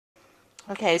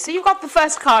Okay, so you've got the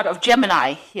first card of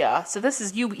Gemini here. So this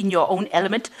is you in your own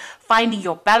element, finding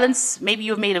your balance. Maybe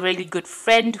you've made a really good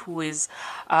friend who is,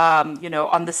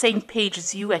 on the same page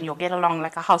as you, and you'll get along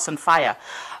like a house on fire.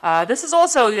 This is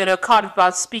also, a card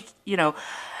about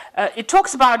it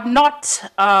talks about not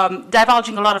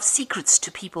divulging a lot of secrets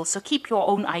to people. So keep your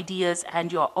own ideas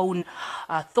and your own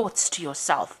thoughts to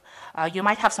yourself. You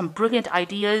might have some brilliant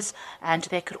ideas, and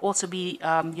there could also be,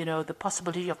 the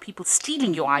possibility of people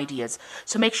stealing your ideas.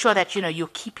 So make sure that, you're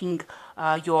keeping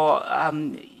your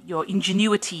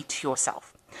ingenuity to yourself.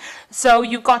 So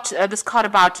you've got this card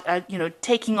about,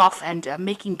 taking off and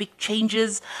making big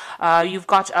changes. You've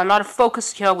got a lot of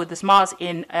focus here with this Mars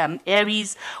in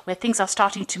Aries, where things are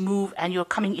starting to move and you're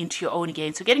coming into your own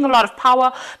again. So getting a lot of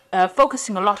power,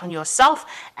 focusing a lot on yourself,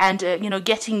 and,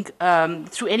 getting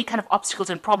through any kind of obstacles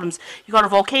and problems. You've got a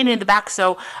volcano in the back,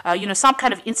 so, some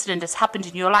kind of incident has happened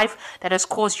in your life that has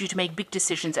caused you to make big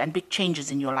decisions and big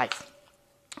changes in your life.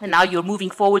 And now you're moving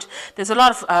forward. There's a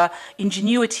lot of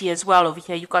ingenuity as well over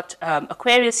here. You've got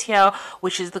Aquarius here,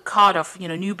 which is the card of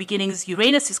new beginnings.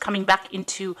 Uranus is coming back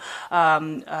into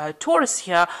Taurus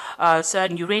here.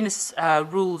 And Uranus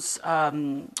rules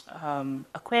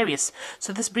Aquarius.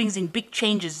 So this brings in big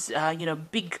changes.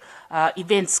 Big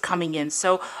events coming in.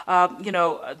 So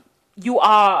you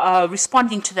are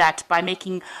responding to that by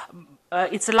making.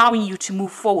 It's allowing you to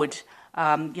move forward.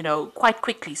 Quite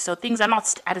quickly. So things are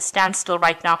not at a standstill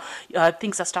right now.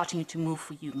 Things are starting to move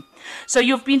for you. So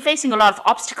you've been facing a lot of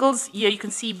obstacles. Here you can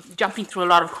see jumping through a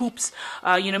lot of hoops.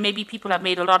 Maybe people have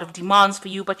made a lot of demands for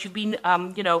you, but you've been,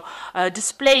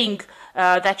 displaying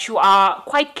that you are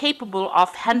quite capable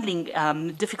of handling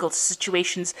difficult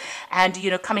situations and,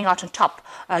 coming out on top,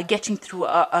 getting through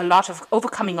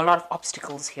overcoming a lot of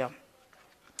obstacles here.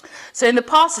 So in the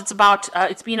past,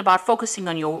 it's been about focusing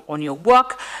on your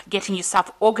work, getting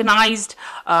yourself organized,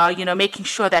 making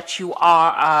sure that you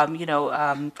are,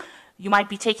 you might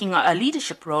be taking a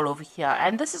leadership role over here.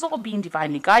 And this is all being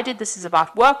divinely guided. This is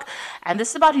about work, and this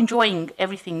is about enjoying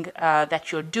everything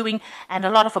that you're doing, and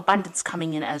a lot of abundance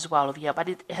coming in as well over here. But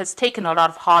it has taken a lot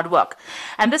of hard work.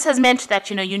 And this has meant that,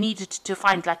 you needed to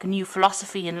find like a new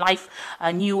philosophy in life,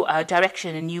 a new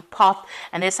direction, a new path.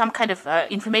 And there's some kind of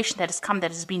information that has come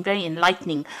that has been very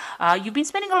enlightening. You've been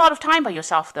spending a lot of time by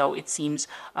yourself, though, it seems,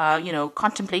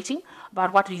 contemplating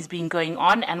about what has been going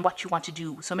on and what you want to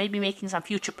do. So maybe making some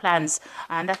future plans,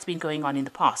 and that's been going on in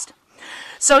the past.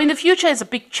 So in the future is a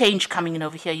big change coming in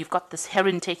over here. You've got this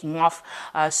heron taking off.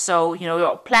 So,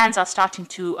 your plans are starting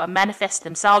to manifest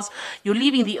themselves. You're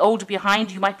leaving the old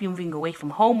behind. You might be moving away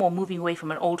from home or moving away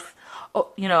from an old,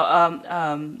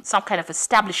 some kind of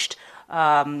established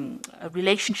a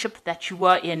relationship that you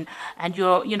were in, and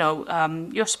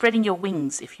you're spreading your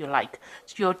wings, if you like.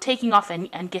 So you're taking off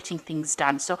and getting things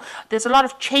done. So there's a lot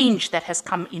of change that has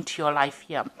come into your life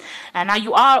here. And now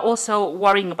you are also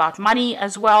worrying about money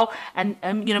as well, and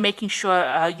making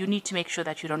sure you need to make sure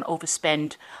that you don't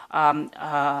overspend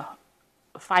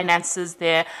finances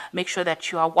there. Make sure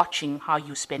that you are watching how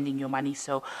you're spending your money.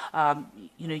 So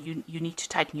you need to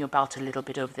tighten your belt a little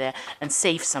bit over there and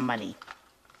save some money.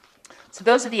 So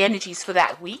those are the energies for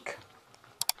that week.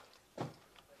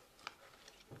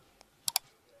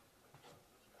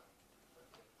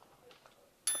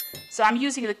 So I'm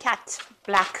using the Cat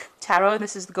Black Tarot.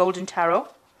 This is the Golden Tarot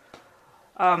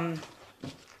to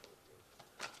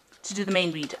do the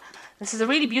main read. This is a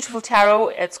really beautiful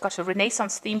tarot. It's got a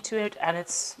Renaissance theme to it, and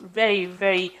it's very,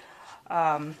 very,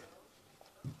 well,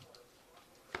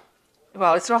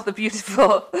 it's rather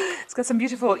beautiful. It's got some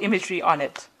beautiful imagery on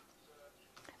it.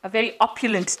 A very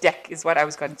opulent deck is what I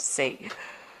was going to say.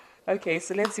 Okay,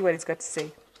 so let's see what it's got to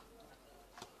say.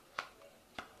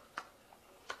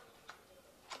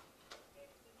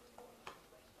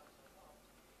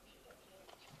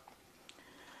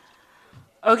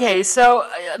 Okay, so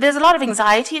there's a lot of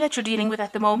anxiety that you're dealing with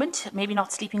at the moment. Maybe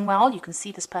not sleeping well. You can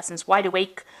see this person's wide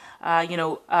awake,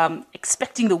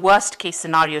 expecting the worst case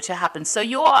scenario to happen. So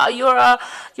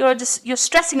you're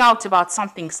stressing out about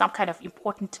something, some kind of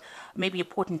important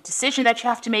decision that you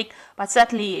have to make. But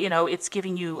certainly, it's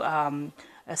giving you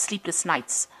sleepless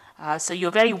nights. So you're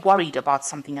very worried about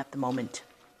something at the moment.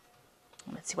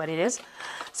 Let's see what it is.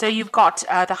 So you've got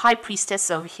the High Priestess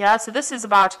over here. So this is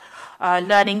about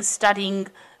learning, studying.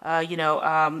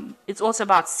 It's also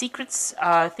about secrets,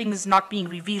 things not being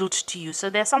revealed to you.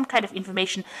 So there's some kind of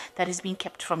information that is being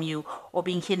kept from you or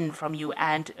being hidden from you.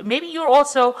 And maybe you're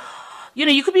also you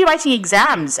know, you could be writing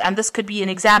exams, and this could be an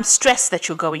exam stress that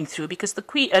you're going through, because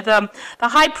the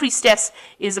high priestess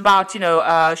is about, you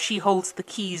know, she holds the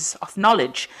keys of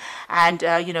knowledge, and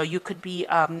you know, you could be,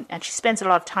 and she spends a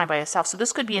lot of time by herself. So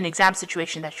this could be an exam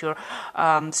situation that you're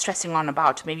stressing on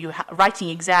about. Maybe you're writing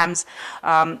exams,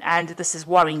 and this is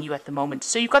worrying you at the moment.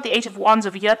 So you've got the Eight of Wands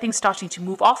over here, things starting to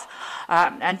move off,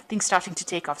 and things starting to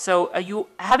take off. So you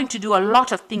having to do a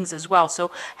lot of things as well.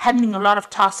 So handling a lot of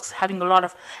tasks, handling a lot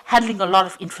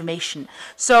of information.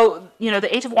 So, you know,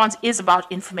 the Eight of Wands is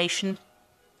about information,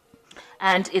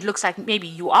 and it looks like maybe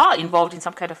you are involved in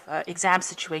some kind of exam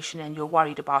situation and you're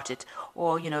worried about it,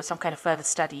 or, you know, some kind of further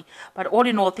study. But all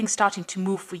in all, things starting to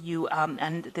move for you,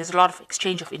 and there's a lot of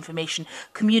exchange of information,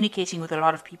 communicating with a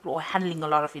lot of people, or handling a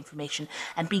lot of information,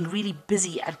 and being really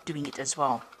busy at doing it as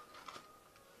well.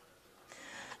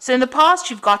 So in the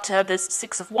past, you've got the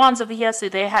Six of Wands over here. So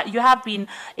you have been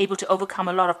able to overcome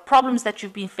a lot of problems that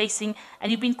you've been facing,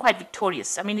 and you've been quite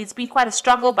victorious. I mean, it's been quite a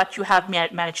struggle, but you have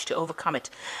managed to overcome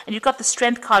it. And you've got the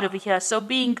Strength card over here. So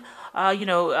being, you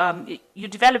know, you're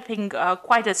developing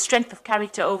quite a strength of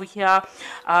character over here,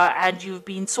 and you've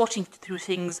been sorting through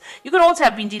things. You could also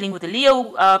have been dealing with a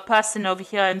Leo person over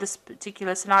here in this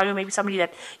particular scenario, maybe somebody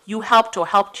that you helped or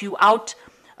helped you out.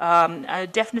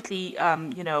 Definitely,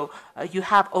 you know, you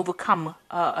have overcome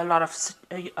a lot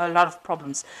of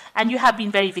problems, and you have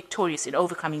been very victorious in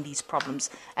overcoming these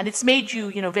problems, and it's made you,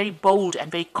 you know, very bold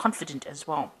and very confident as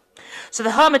well. So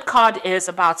the Hermit card is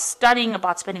about studying,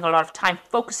 about spending a lot of time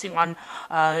focusing on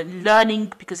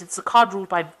learning, because it's a card ruled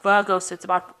by Virgo, so it's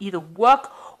about either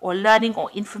work or learning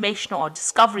or information or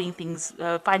discovering things,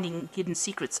 finding hidden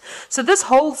secrets. So this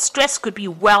whole stress could be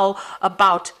well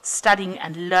about studying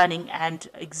and learning and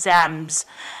exams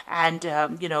and,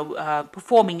 you know,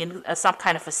 performing in some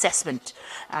kind of assessment.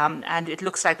 And it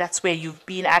looks like that's where you've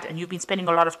been at, and you've been spending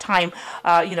a lot of time,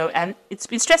 you know, and it's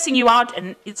been stressing you out,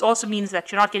 and it also means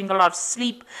that you're not getting a lot of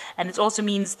sleep, and it also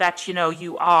means that, you know,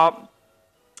 you are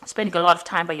spending a lot of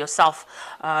time by yourself,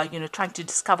 you know, trying to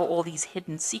discover all these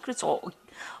hidden secrets, or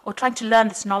trying to learn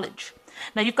this knowledge.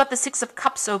 Now you've got the Six of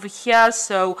Cups over here,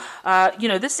 so you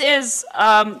know, this is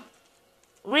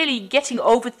really getting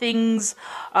over things.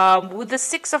 With the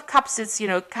Six of Cups, it's, you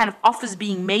know, kind of offers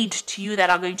being made to you that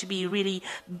are going to be really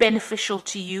beneficial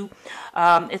to you.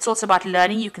 It's also about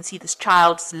learning. You can see this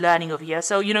child's learning over here.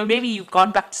 So, you know, maybe you've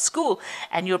gone back to school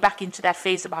and you're back into that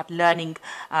phase about learning,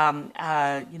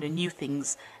 you know, new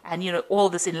things. And, you know, all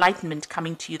this enlightenment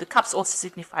coming to you. The cups also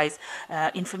signifies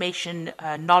information,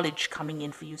 knowledge coming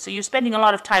in for you. So you're spending a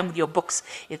lot of time with your books,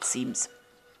 it seems.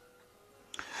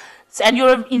 And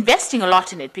you're investing a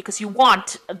lot in it, because you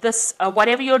want this,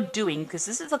 whatever you're doing, because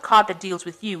this is a card that deals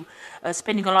with you,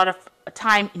 spending a lot of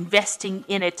time investing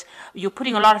in it. You're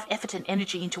putting a lot of effort and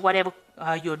energy into whatever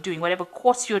you're doing, whatever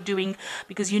course you're doing,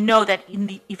 because you know that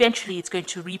eventually it's going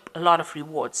to reap a lot of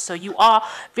rewards. So you are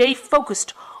very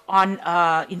focused on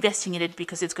investing in it,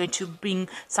 because it's going to bring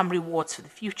some rewards for the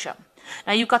future.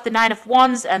 Now you've got the Nine of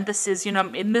Wands, and this is, you know,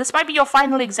 this might be your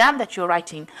final exam that you're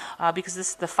writing, because this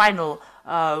is the final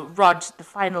rod, the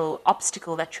final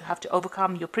obstacle that you have to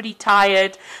overcome. You're pretty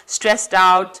tired, stressed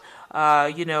out,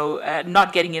 you know,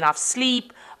 not getting enough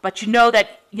sleep, but you know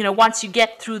that, you know, once you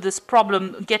get through this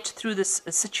problem, get through this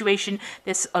situation,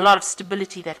 there's a lot of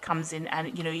stability that comes in,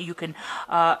 and, you know, you can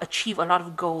achieve a lot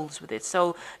of goals with it.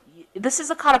 So this is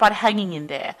a card about hanging in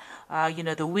there. You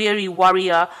know, the weary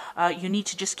warrior, you need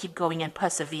to just keep going and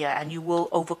persevere, and you will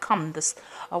overcome this,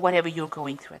 whatever you're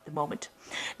going through at the moment.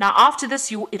 Now, after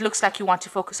this, it looks like you want to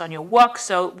focus on your work.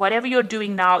 So whatever you're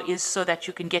doing now is so that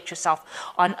you can get yourself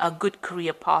on a good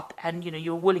career path, and, you know,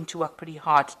 you're willing to work pretty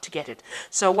hard to get it.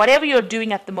 So whatever you're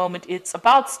doing at the moment, it's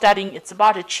about studying, it's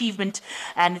about achievement,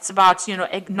 and it's about, you know,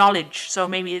 knowledge. So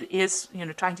maybe it is, you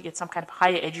know, trying to get some kind of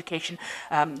higher education,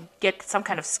 get some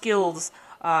kind of skill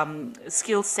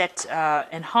set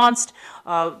enhanced,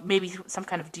 maybe some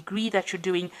kind of degree that you're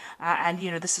doing, and,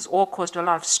 you know, this has all caused a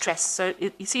lot of stress. So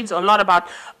it seems a lot about,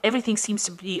 everything seems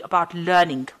to be about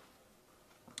learning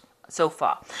so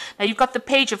far. Now you've got the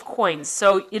Page of Coins,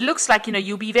 so it looks like, you know,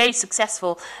 you'll be very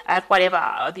successful at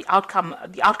whatever the outcome.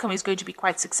 The outcome is going to be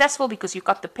quite successful, because you've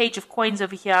got the Page of Coins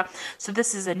over here. So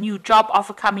this is a new job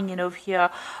offer coming in over here.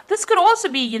 This could also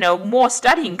be, you know, more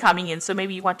studying coming in, so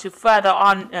maybe you want to further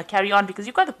on, carry on, because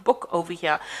you've got the book over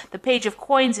here. The Page of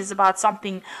Coins is about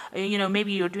something, you know,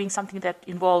 maybe you're doing something that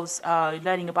involves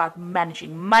learning about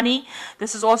managing money.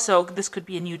 This could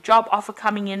be a new job offer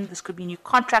coming in. This could be new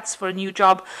contracts for a new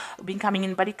job being coming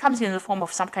in, but it comes in the form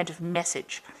of some kind of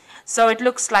message. So it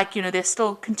looks like, you know, they're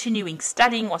still continuing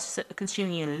studying or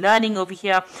continuing learning over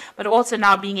here, but also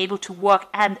now being able to work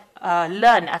and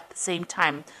learn at the same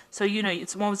time. So,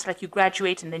 it's almost like you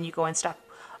graduate and then you go and start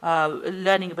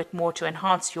learning a bit more to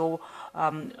enhance your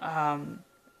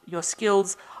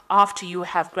skills after you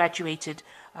have graduated.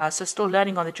 So still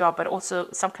learning on the job, but also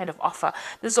some kind of offer.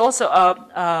 There's also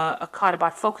a card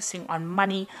about focusing on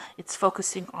money. It's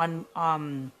focusing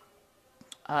on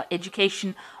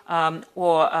education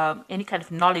or any kind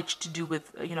of knowledge to do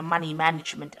with money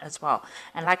management as well.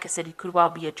 And like I said, it could well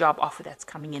be a job offer that's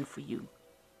coming in for you.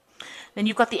 Then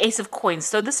you've got the Ace of Coins.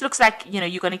 So this looks like, you're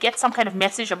going to get some kind of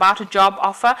message about a job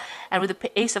offer. And with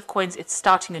the Ace of Coins, it's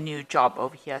starting a new job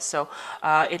over here. So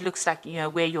it looks like,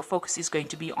 where your focus is going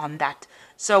to be on that.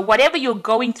 So whatever you're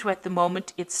going through at the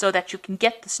moment, it's so that you can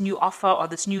get this new offer or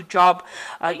this new job.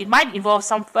 It might involve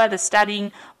some further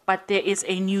studying, but there is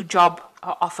a new job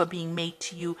offer being made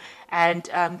to you. And,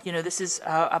 this is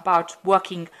about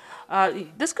working.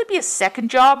 This could be a second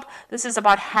job. This is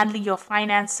about handling your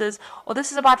finances, or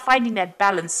this is about finding that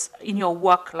balance in your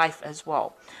work life as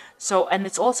well. So, and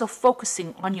it's also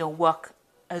focusing on your work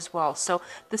as well. So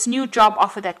this new job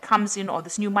offer that comes in, or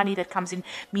this new money that comes in,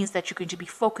 means that you're going to be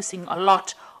focusing a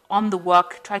lot on the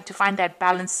work, trying to find that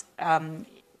balance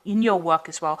in your work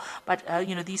as well. But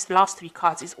these last three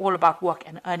cards is all about work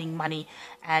and earning money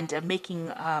and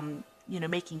making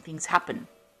things happen.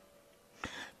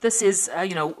 This is,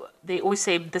 they always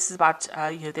say this is about,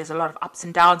 there's a lot of ups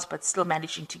and downs, but still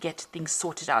managing to get things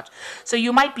sorted out. So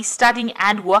you might be studying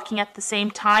and working at the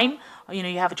same time.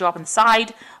 You have a job on the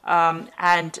side,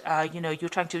 and, you're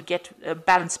trying to get a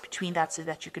balance between that so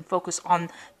that you can focus on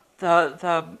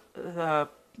the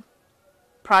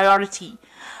priority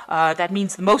that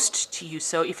means the most to you.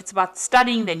 So if it's about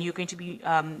studying, then you're going to be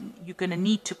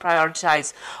need to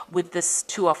prioritize with this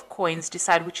Two of Coins,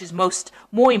 decide which is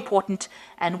more important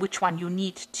and which one you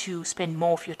need to spend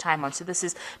more of your time on. So this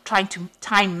is trying to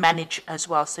time manage as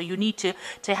well. So you need to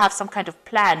have some kind of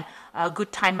plan.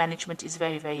 Good time management is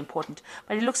very, very important.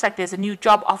 But it looks like there's a new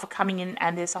job offer coming in,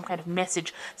 and there's some kind of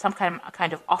message, some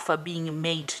kind of offer being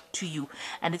made to you.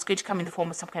 And it's going to come in the form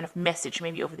of some kind of message,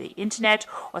 maybe over the internet,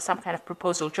 or some kind of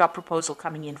job proposal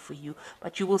coming in for you.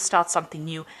 But you will start something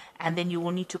new, and then you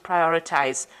will need to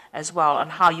prioritize as well on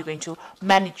how you're going to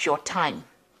manage your time.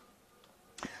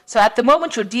 So at the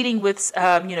moment you're dealing with,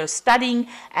 studying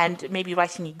and maybe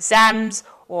writing exams,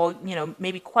 or,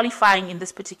 maybe qualifying in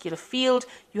this particular field.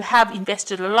 You have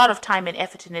invested a lot of time and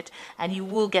effort in it, and you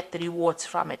will get the rewards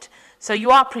from it. So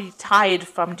you are pretty tired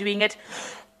from doing it,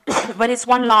 but it's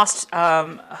one last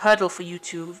hurdle for you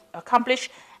to accomplish,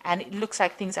 and it looks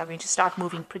like things are going to start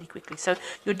moving pretty quickly. So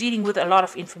you're dealing with a lot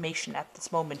of information at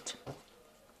this moment.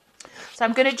 So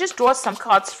I'm going to just draw some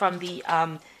cards from the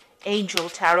Angel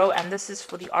Tarot, and this is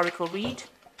for the Oracle read.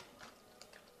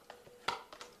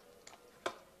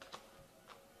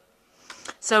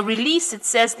 So release, it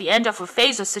says the end of a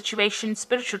phase or situation,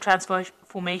 spiritual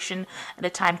transformation, and a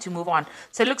time to move on.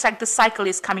 So it looks like the cycle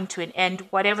is coming to an end.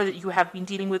 Whatever you have been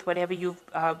dealing with, whatever you've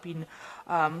been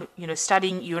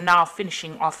studying, you're now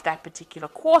finishing off that particular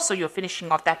course, or you're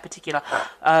finishing off that particular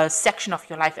section of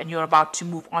your life, and you're about to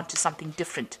move on to something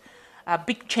different. A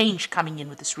big change coming in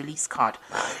with this release card.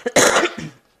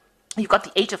 You've got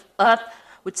the Eight of Earth,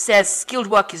 which says skilled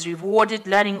work is rewarded,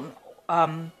 learning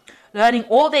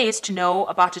all there is to know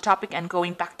about a topic and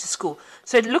going back to school.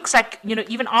 So it looks like,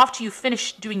 even after you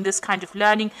finish doing this kind of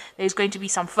learning, there's going to be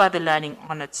some further learning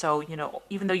on it. So,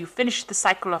 even though you finish the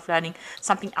cycle of learning,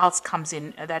 something else comes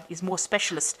in that is more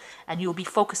specialist, and you'll be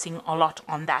focusing a lot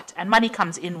on that. And money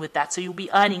comes in with that. So you'll be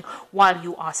earning while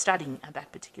you are studying at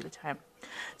that particular time.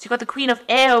 So you've got the Queen of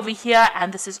Air over here,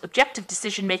 and this is objective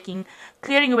decision making,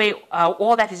 clearing away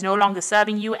all that is no longer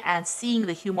serving you, and seeing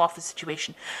the humor of the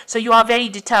situation. So you are very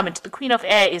determined. The Queen of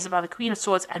Air is about the Queen of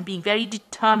Swords and being very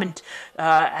determined,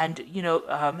 and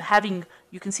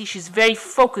you can see she's very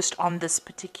focused on this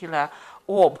particular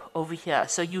orb over here.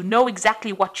 So you know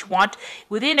exactly what you want.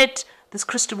 Within it, this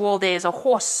crystal ball, there is a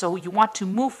horse, so you want to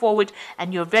move forward,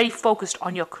 and you're very focused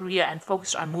on your career and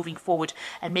focused on moving forward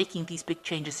and making these big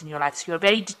changes in your life. So you're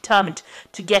very determined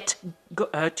to get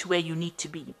to where you need to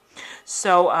be.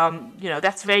 So,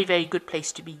 that's a very, very good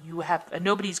place to be. You have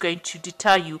nobody's going to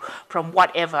deter you from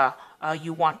whatever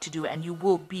you want to do, and you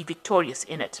will be victorious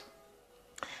in it.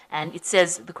 And it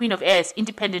says the Queen of Air is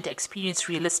independent, experienced,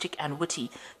 realistic, and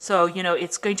witty. So,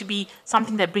 it's going to be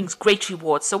something that brings great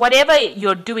rewards. So whatever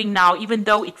you're doing now, even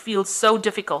though it feels so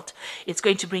difficult, it's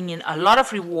going to bring in a lot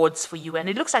of rewards for you. And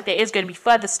it looks like there is going to be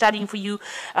further studying for you.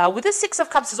 With the Six of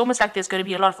Cups, it's almost like there's going to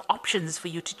be a lot of options for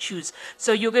you to choose.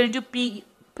 So you're going to be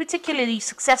particularly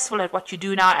successful at what you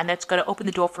do now, and that's going to open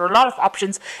the door for a lot of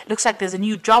options. It looks like there's a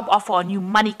new job offer or new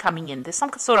money coming in. There's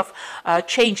some sort of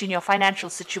change in your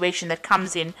financial situation that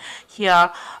comes in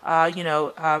here,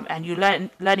 and you're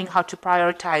learning how to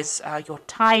prioritize your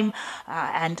time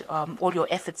and all your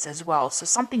efforts as well. So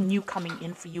something new coming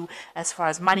in for you as far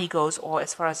as money goes, or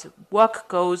as far as work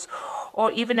goes,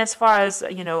 or even as far as,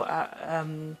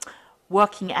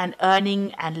 working and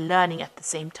earning and learning at the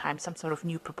same time. Some sort of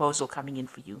new proposal coming in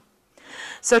for you.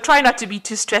 So try not to be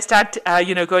too stressed out,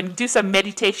 go and do some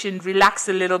meditation, relax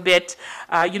a little bit.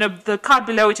 The card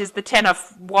below it is the 10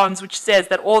 of Wands, which says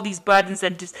that all these burdens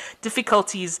and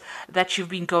difficulties that you've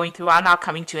been going through are now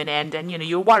coming to an end, and,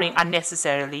 you're worrying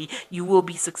unnecessarily. You will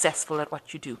be successful at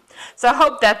what you do. So I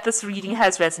hope that this reading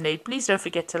has resonated. Please don't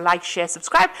forget to like, share,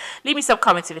 subscribe. Leave me some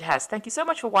comments if it has. Thank you so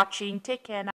much for watching. Take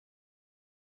care now.